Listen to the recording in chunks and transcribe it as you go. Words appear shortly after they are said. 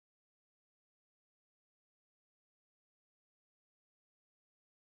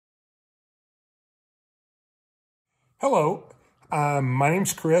Hello, my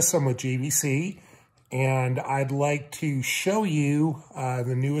name's Chris. I'm with JVC, and I'd like to show you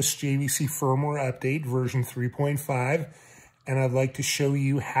the newest JVC firmware update, version 3.5, and I'd like to show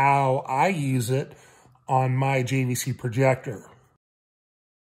you how I use it on my JVC projector.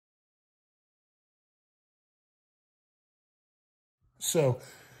 So,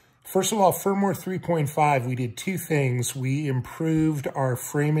 first of all, firmware 3.5, we did two things. We improved our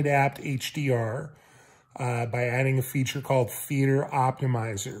Frame Adapt HDR by adding a feature called Theater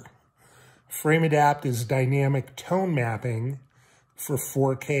Optimizer. Frame Adapt is dynamic tone mapping for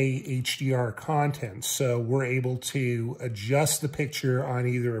 4K HDR content. So we're able to adjust the picture on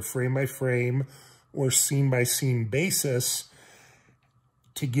either a frame-by-frame or scene-by-scene basis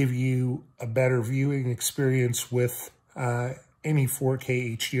to give you a better viewing experience with any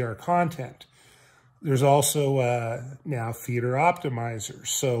 4K HDR content. There's also now Theater Optimizer.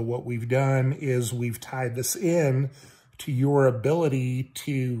 So what we've done is we've tied this in to your ability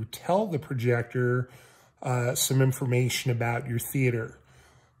to tell the projector some information about your theater.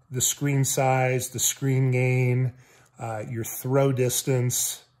 The screen size, the screen gain, your throw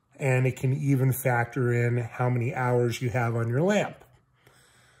distance, and it can even factor in how many hours you have on your lamp.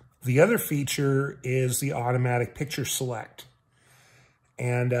 The other feature is the automatic picture select.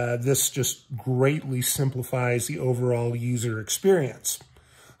 And this just greatly simplifies the overall user experience.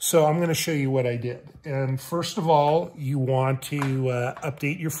 So I'm going to show you what I did. And first of all, you want to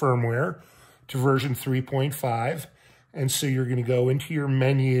update your firmware to version 3.5. And so you're going to go into your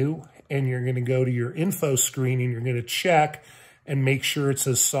menu and you're going to go to your info screen and you're going to check and make sure it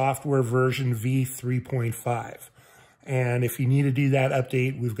says software version v3.5. And if you need to do that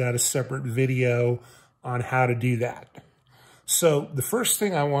update, we've got a separate video on how to do that. So the first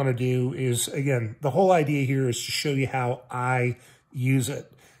thing I want to do is, again, the whole idea here is to show you how I use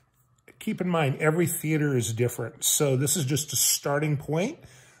it. Keep in mind, every theater is different. So this is just a starting point.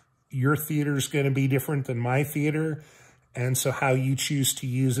 Your theater is going to be different than my theater. And so how you choose to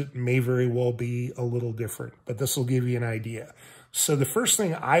use it may very well be a little different, but this will give you an idea. So the first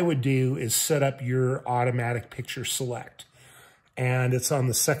thing I would do is set up your automatic picture select. And it's on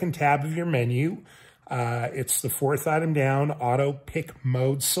the second tab of your menu. It's the fourth item down, Auto Pick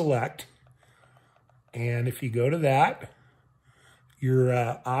Mode Select. And if you go to that, your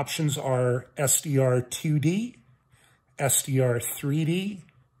options are SDR 2D, SDR 3D,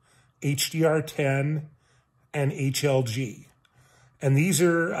 HDR10, and HLG. And these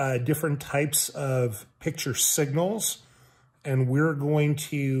are different types of picture signals. And we're going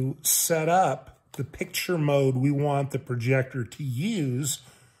to set up the picture mode we want the projector to use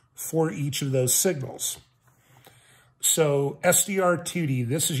for each of those signals. So SDR 2D,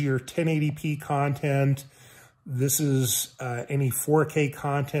 this is your 1080p content. This is any 4K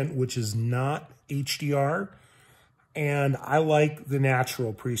content which is not HDR. And I like the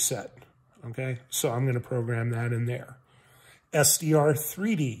natural preset, okay? So I'm gonna program that in there. SDR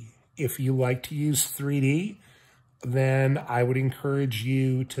 3D, if you like to use 3D, then I would encourage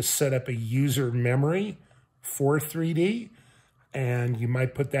you to set up a user memory for 3D. And you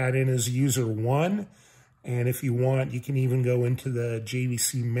might put that in as user 1. And if you want, you can even go into the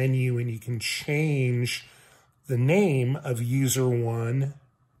JVC menu and you can change the name of user 1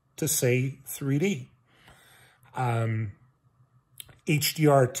 to say 3D.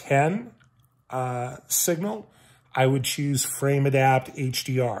 HDR10 signal, I would choose Frame Adapt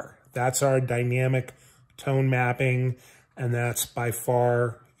HDR. That's our dynamic tone mapping, and that's by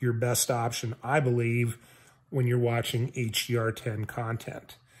far your best option, I believe, when you're watching HDR10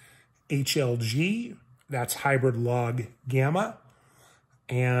 content. HLG, that's hybrid log gamma,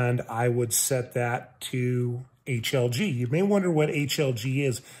 and I would set that to HLG. You may wonder what HLG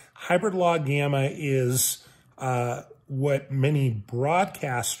is. Hybrid log gamma is what many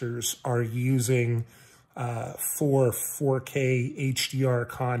broadcasters are using for 4K HDR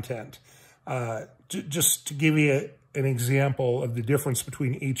content. Just to give you an example of the difference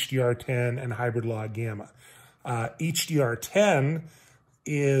between HDR10 and hybrid log gamma. HDR10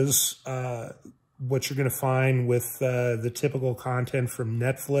 is what you're going to find with the typical content from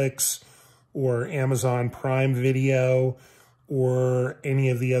Netflix or Amazon Prime Video or any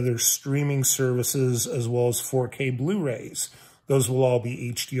of the other streaming services, as well as 4K Blu-rays. Those will all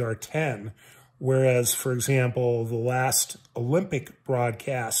be HDR10. Whereas, for example, the last Olympic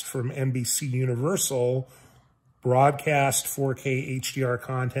broadcast from NBC Universal broadcast 4K HDR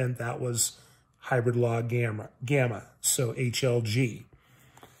content, that was hybrid log gamma, so HLG.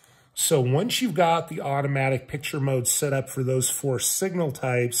 So once you've got the automatic picture mode set up for those 4 signal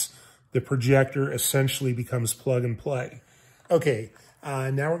types, the projector essentially becomes plug and play. Okay,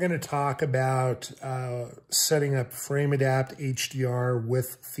 Now we're going to talk about setting up FrameAdapt HDR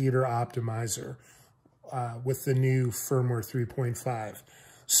with Theater Optimizer with the new firmware 3.5.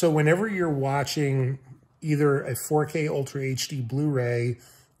 So whenever you're watching either a 4K Ultra HD Blu-ray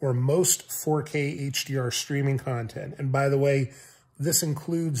or most 4K HDR streaming content, and by the way, this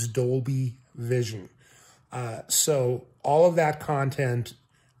includes Dolby Vision. So all of that content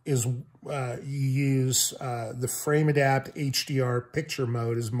is, you use the FrameAdapt HDR picture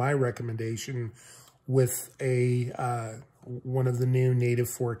mode is my recommendation with one of the new native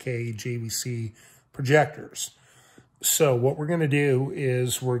 4K JVC projectors. So what we're going to do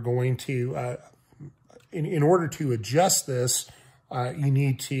is we're going to, in order to adjust this, you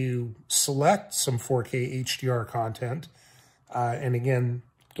need to select some 4K HDR content. And again,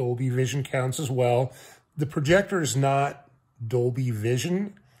 Dolby Vision counts as well. The projector is not Dolby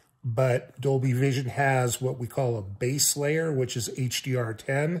Vision, but Dolby Vision has what we call a base layer, which is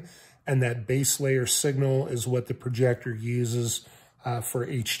HDR10, and that base layer signal is what the projector uses for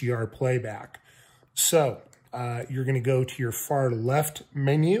HDR playback. So you're going to go to your far left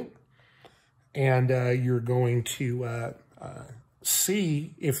menu, and you're going to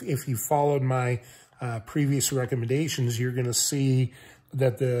see, if you followed my previous recommendations, you're going to see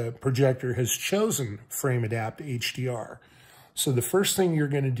that the projector has chosen FrameAdapt HDR. So the first thing you're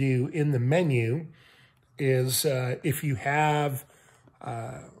going to do in the menu is if you have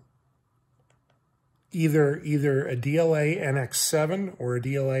either a DLA NX7 or a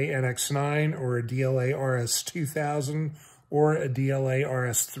DLA NX9 or a DLA RS2000 or a DLA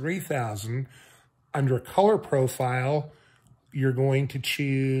RS3000, under color profile, you're going to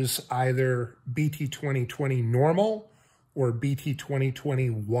choose either BT2020 normal or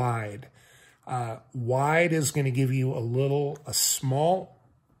BT2020 wide. Wide is going to give you a small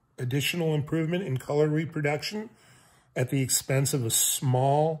additional improvement in color reproduction at the expense of a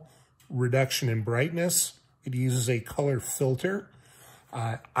small reduction in brightness. It uses a color filter.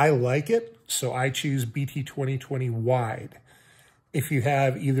 I like it, so I choose BT2020 wide. If you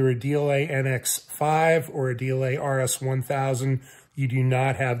have either a DLA NX5 or a DLA RS1000, you do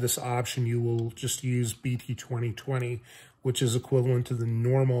not have this option. You will just use BT2020, which is equivalent to the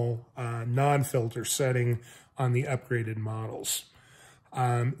normal non-filter setting on the upgraded models.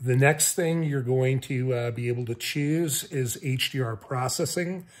 The next thing you're going to be able to choose is HDR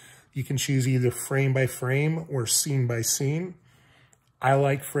processing. You can choose either frame by frame or scene by scene. I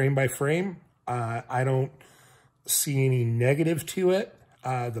like frame by frame. I don't see any negative to it.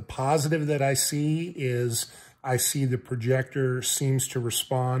 The positive that I see is I see the projector seems to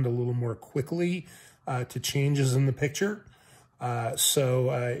respond a little more quickly to changes in the picture. So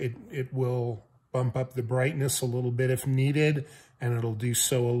it will bump up the brightness a little bit if needed, and it'll do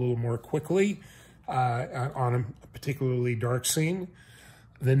so a little more quickly on a particularly dark scene.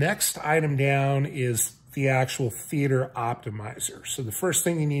 The next item down is the actual Theater Optimizer. So the first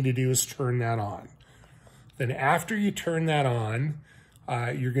thing you need to do is turn that on. Then after you turn that on,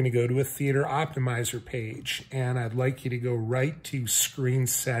 you're going to go to a Theater Optimizer page, and I'd like you to go right to Screen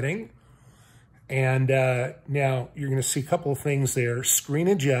Setting. And now you're going to see a couple of things there: Screen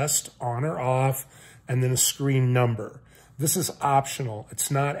Adjust, on or off, and then a screen number. This is optional.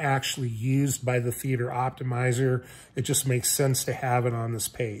 It's not actually used by the Theater Optimizer. It just makes sense to have it on this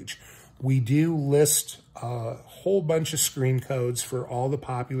page. We do list a whole bunch of screen codes for all the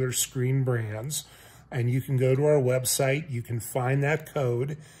popular screen brands, and you can go to our website, you can find that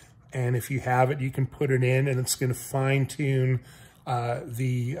code, and if you have it, you can put it in, and it's going to fine-tune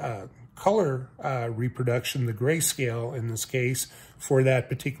the color reproduction, the grayscale in this case, for that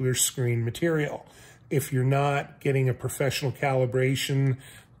particular screen material. If you're not getting a professional calibration,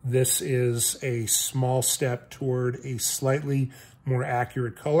 this is a small step toward a slightly more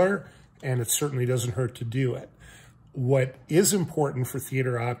accurate color, and it certainly doesn't hurt to do it. What is important for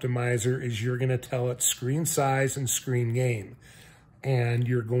Theater Optimizer is you're going to tell it screen size and screen gain, and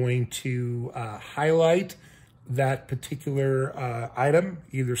you're going to highlight that particular item,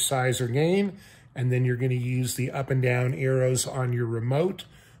 either size or gain, and then you're going to use the up and down arrows on your remote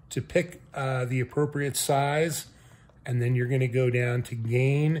to pick the appropriate size, and then you're going to go down to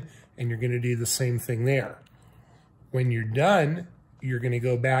gain, and you're going to do the same thing there. When you're done, you're going to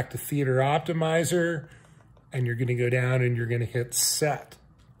go back to Theater Optimizer, and you're going to go down and you're going to hit Set,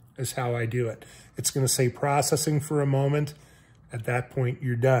 is how I do it. It's going to say processing for a moment. At that point,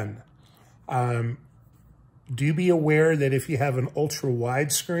 you're done. Do be aware that if you have an ultra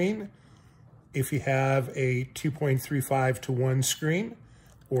wide screen, if you have a 2.35:1 screen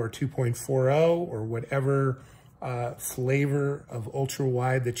or 2.40 or whatever flavor of ultra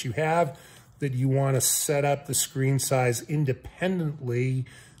wide that you have, that you want to set up the screen size independently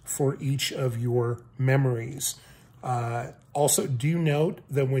for each of your memories. Also, do note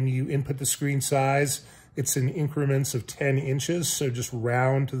that when you input the screen size, it's in increments of 10 inches, so just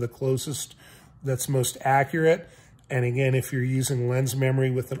round to the closest that's most accurate. And again, if you're using lens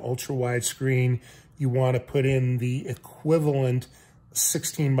memory with an ultra-wide screen, you want to put in the equivalent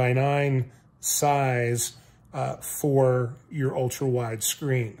 16:9 size for your ultra-wide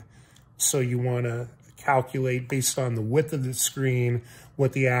screen. So you want to calculate based on the width of the screen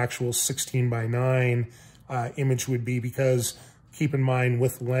what the actual 16:9 image would be, because keep in mind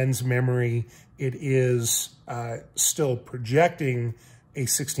with lens memory, it is still projecting a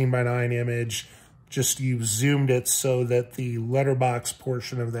 16:9 image, just you've zoomed it so that the letterbox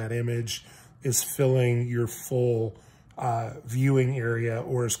portion of that image is filling your full viewing area,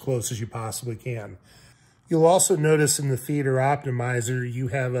 or as close as you possibly can. You'll also notice in the Theater Optimizer, you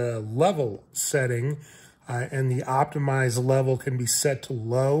have a level setting, and the optimized level can be set to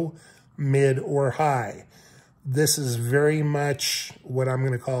low, mid, or high. This is very much what I'm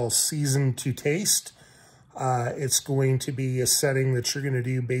going to call seasoned to taste. It's going to be a setting that you're going to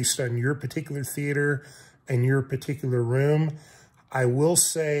do based on your particular theater and your particular room. I will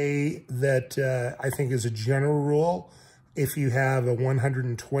say that I think as a general rule, if you have a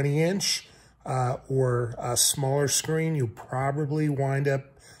 120-inch or a smaller screen, you'll probably wind up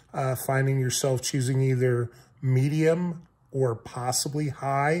finding yourself choosing either medium or possibly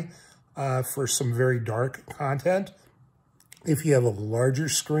high for some very dark content. If you have a larger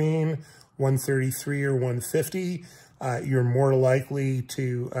screen, 133 or 150, you're more likely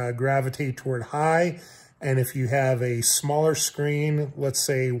to gravitate toward high. And if you have a smaller screen, let's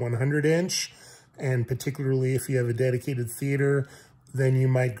say 100-inch, and particularly if you have a dedicated theater, then you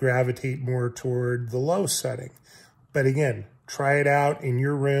might gravitate more toward the low setting. But again, try it out in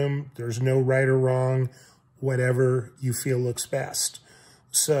your room. There's no right or wrong, whatever you feel looks best.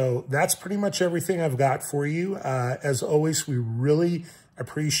 So that's pretty much everything I've got for you. As always, we really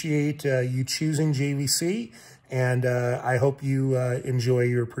appreciate you choosing JVC, and I hope you enjoy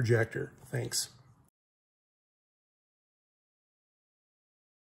your projector. Thanks.